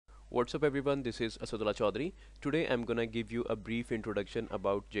What's up everyone, this is Asadullah Chaudhary. Today I'm gonna give you a brief introduction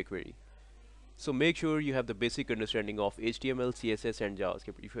about jQuery. So make sure you have the basic understanding of HTML, CSS and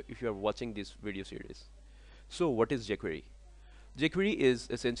JavaScript if you are watching this video series. So what is jQuery? jQuery is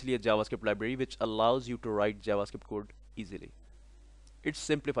essentially a JavaScript library which allows you to write JavaScript code easily. It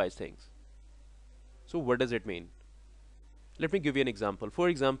simplifies things. So what does it mean? Let me give you an example. For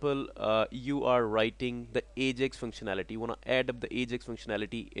example, you are writing the Ajax functionality. You want to add up the Ajax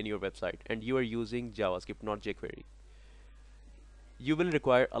functionality in your website and you are using JavaScript, not jQuery. You will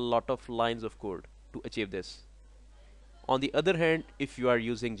require a lot of lines of code to achieve this. On the other hand, if you are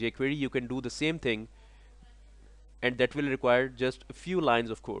using jQuery, you can do the same thing and that will require just a few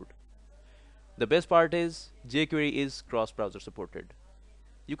lines of code. The best part is jQuery is cross-browser supported.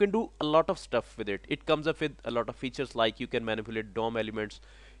 You can do a lot of stuff with it. It comes up with a lot of features like you can manipulate DOM elements,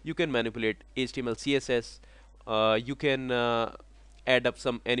 you can manipulate HTML, CSS, you can add up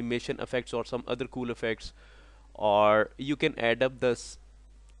some animation effects or some other cool effects, or you can add up this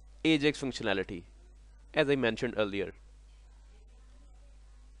Ajax functionality as I mentioned earlier.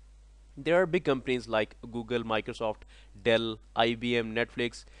 There are big companies like Google, Microsoft, Dell, IBM,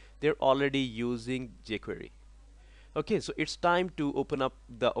 Netflix. They're already using jQuery. Okay, so it's time to open up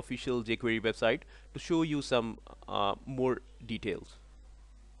the official jQuery website to show you some more details.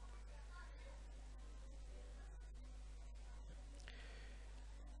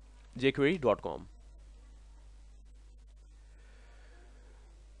 jQuery.com.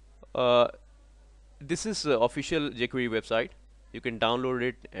 Uh, this is the official jQuery website. You can download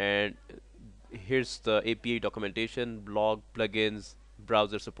it and here's the API documentation, blog, plugins,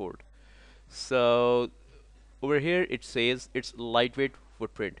 browser support. So over here it says it's lightweight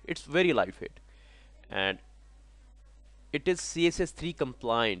footprint. It's very lightweight and it is CSS3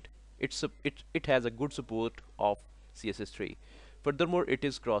 compliant. It has a good support of CSS3. Furthermore, it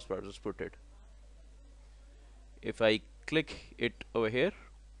is cross-browser supported. If I click it over here,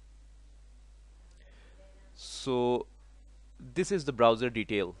 so this is the browser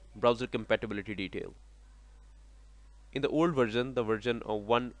detail, browser compatibility detail. In the old version, the version of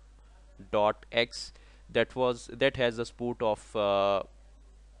 1.x, that has a support of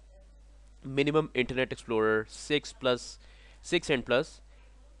minimum Internet Explorer 6 plus 6 and plus,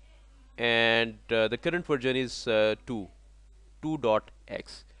 and the current version is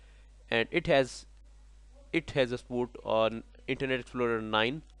 2.x, and it has a support on Internet Explorer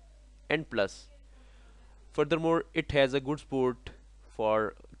 9 and plus. Furthermore, it has a good support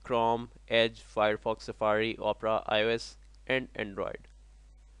for Chrome, Edge, Firefox, Safari, Opera, iOS and Android.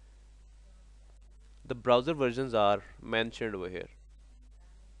 The browser versions are mentioned over here.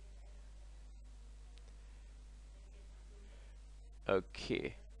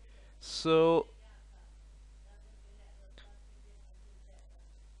 Okay, so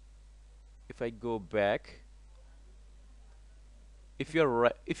if I go back, if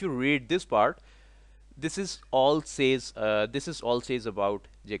you read this part, this is all says about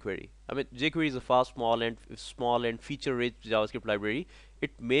jQuery. I mean, jQuery is a fast, small and feature-rich JavaScript library.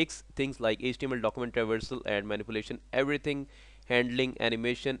 It makes things like HTML document traversal and manipulation, everything, handling,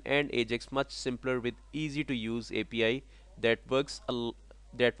 animation, and Ajax much simpler with easy-to-use API that works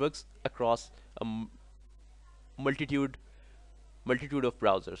across a multitude multitude of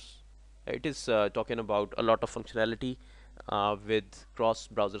browsers. It is talking about a lot of functionality with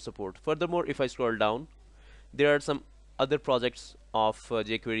cross-browser support. Furthermore, if I scroll down, there are some other projects of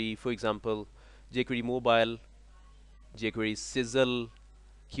jQuery, for example, jQuery Mobile, jQuery Sizzle,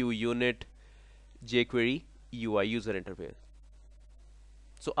 QUnit, jQuery UI user interface.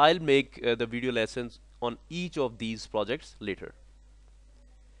 So I'll make the video lessons on each of these projects later.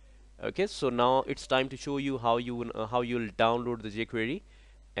 Okay, so now it's time to show you how you'll download the jQuery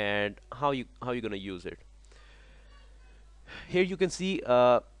and how you're gonna use it. Here you can see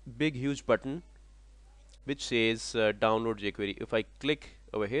a big huge button which says download jQuery. If I click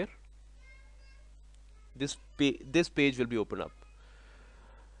over here, this page will be open up.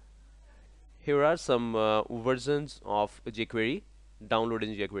 Here are some versions of jQuery. Download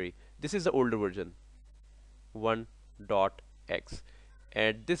in jQuery. This is the older version, 1.x,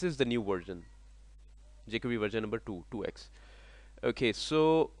 and this is the new version, jQuery version number 2.x. Okay,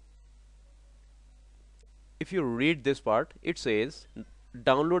 so if you read this part, it says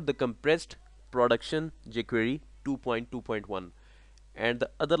download the compressed production jQuery 2.2.1, and the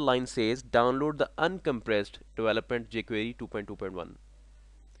other line says download the uncompressed development jQuery 2.2.1.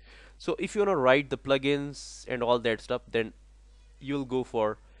 So if you want to write the plugins and all that stuff, then you'll go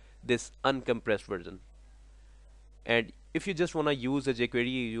for this uncompressed version. And if you just want to use a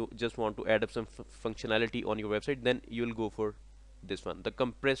jQuery, you just want to add up some functionality on your website, then you'll go for this one, the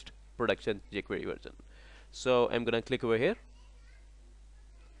compressed production jQuery version. So I'm gonna click over here.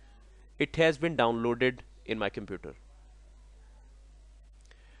 It has been downloaded in my computer.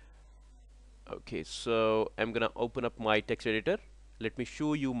 Okay, so I'm gonna open up my text editor. Let me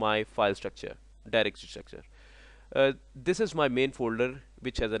show you my file structure, directory structure. This is my main folder,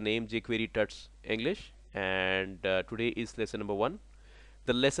 which has a name jQuery Tuts English, and today is lesson number 1.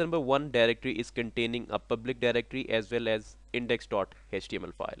 The lesson number 1 directory is containing a public directory as well as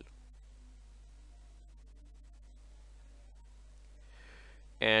index.html file.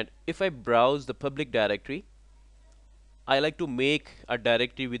 And if I browse the public directory, I like to make a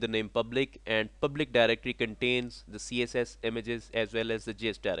directory with the name public, and public directory contains the CSS images as well as the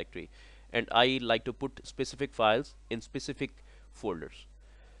JS directory, and I like to put specific files in specific folders.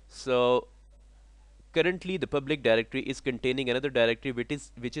 So currently the public directory is containing another directory which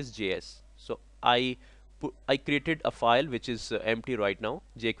is JS. So I created a file which is empty right now,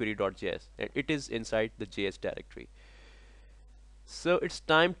 jQuery.js, and it is inside the JS directory. So it's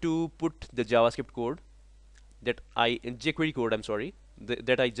time to put the JavaScript code in jQuery code, I'm sorry,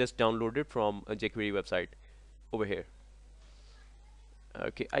 that I just downloaded from a jQuery website over here.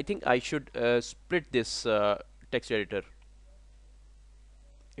 Okay, I think I should split this text editor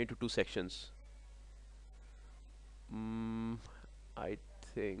into two sections. I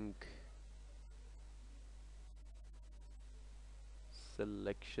think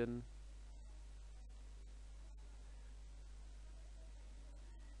selection.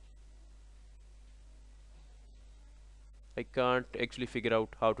 I can't actually figure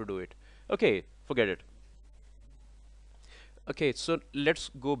out how to do it. Okay, forget it. Okay, so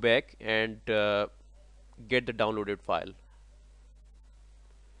let's go back and get the downloaded file.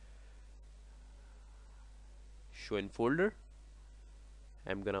 Show in folder.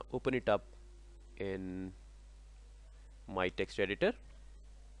 I'm gonna open it up in my text editor.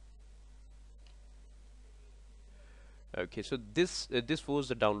 Okay, so this was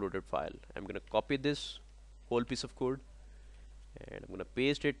the downloaded file. I'm gonna copy this whole piece of code and I'm gonna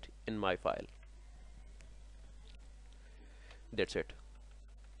paste it in my file. That's it.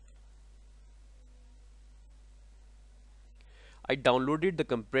 I downloaded the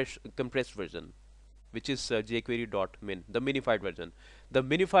compressed version, which is jQuery.min, the minified version. The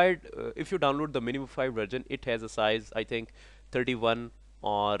minified, if you download the minified version, it has a size, I think, 31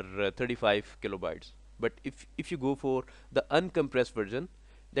 or 35 kilobytes. But if you go for the uncompressed version,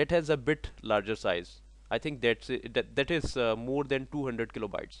 that has a bit larger size. I think that is more than 200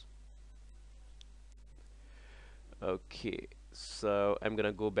 kilobytes. Okay, so I'm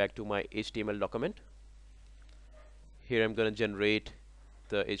gonna go back to my HTML document. Here I'm gonna generate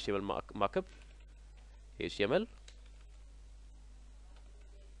the HTML markup. HTML.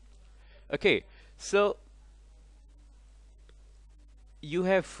 Okay, so you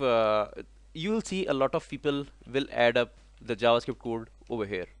will see a lot of people will add up the JavaScript code over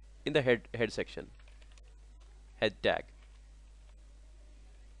here in the head section, head tag.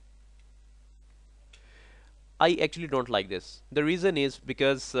 I actually don't like this. The reason is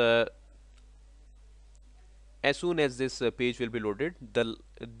because as soon as this page will be loaded,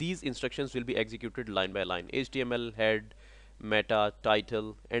 these instructions will be executed line by line. HTML, head, meta,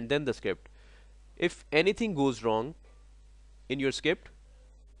 title, and then the script. If anything goes wrong in your script,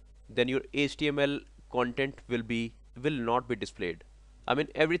 then your HTML content will not be displayed. I mean,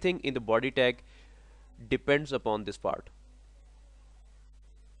 everything in the body tag depends upon this part.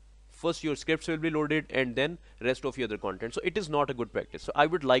 First your scripts will be loaded and then rest of your other content. So it is not a good practice. So I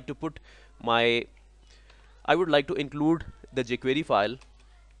would like to include the jQuery file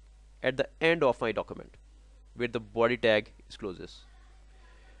at the end of my document where the body tag is closest.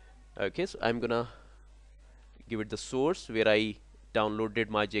 Okay, so I'm gonna give it the source where I downloaded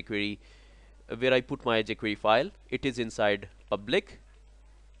my jQuery, where I put my jQuery file. It is inside public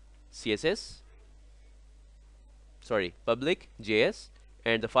JS,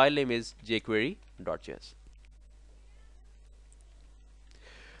 and the file name is jQuery.js.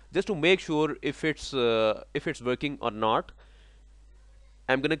 Just to make sure if it's working or not,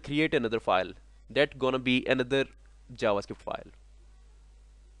 I'm gonna create another file that's gonna be another JavaScript file.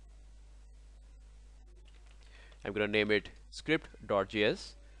 I'm gonna name it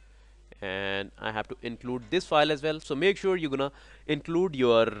script.js, and I have to include this file as well. So make sure you're gonna include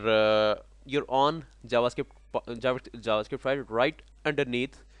your own JavaScript file right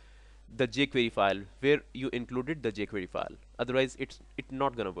underneath the jQuery file where you included the jQuery file. Otherwise, it's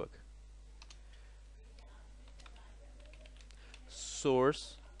not gonna work.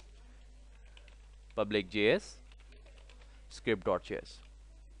 Source public JS script.js.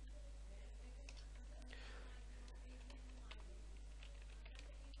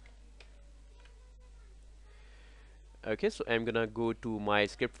 Okay, so I'm gonna go to my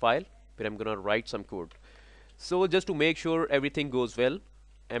script file where I'm gonna write some code. So just to make sure everything goes well,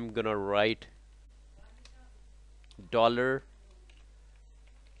 I'm gonna write dollar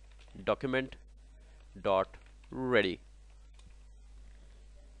document dot ready.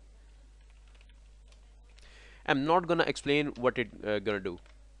 I'm not gonna explain what it gonna do.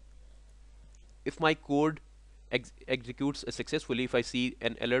 If my code executes successfully, if I see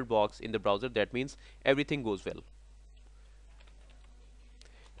an alert box in the browser, that means everything goes well.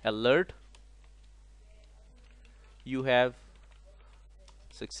 Alert, you have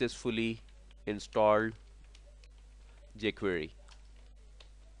successfully installed jQuery.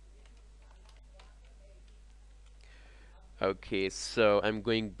 Okay, so I'm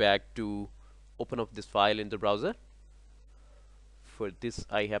going back to open up this file in the browser. For this,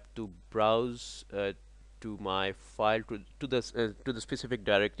 I have to browse to my file to the specific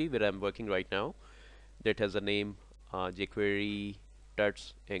directory where I'm working right now. That has a name jQuery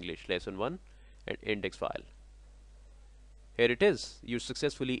tuts English lesson 1 and index file. Here it is. You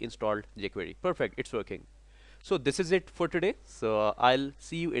successfully installed jQuery. Perfect. It's working. So this is it for today. So I'll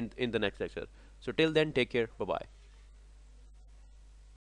see you in the next lecture. So till then, take care. Bye bye.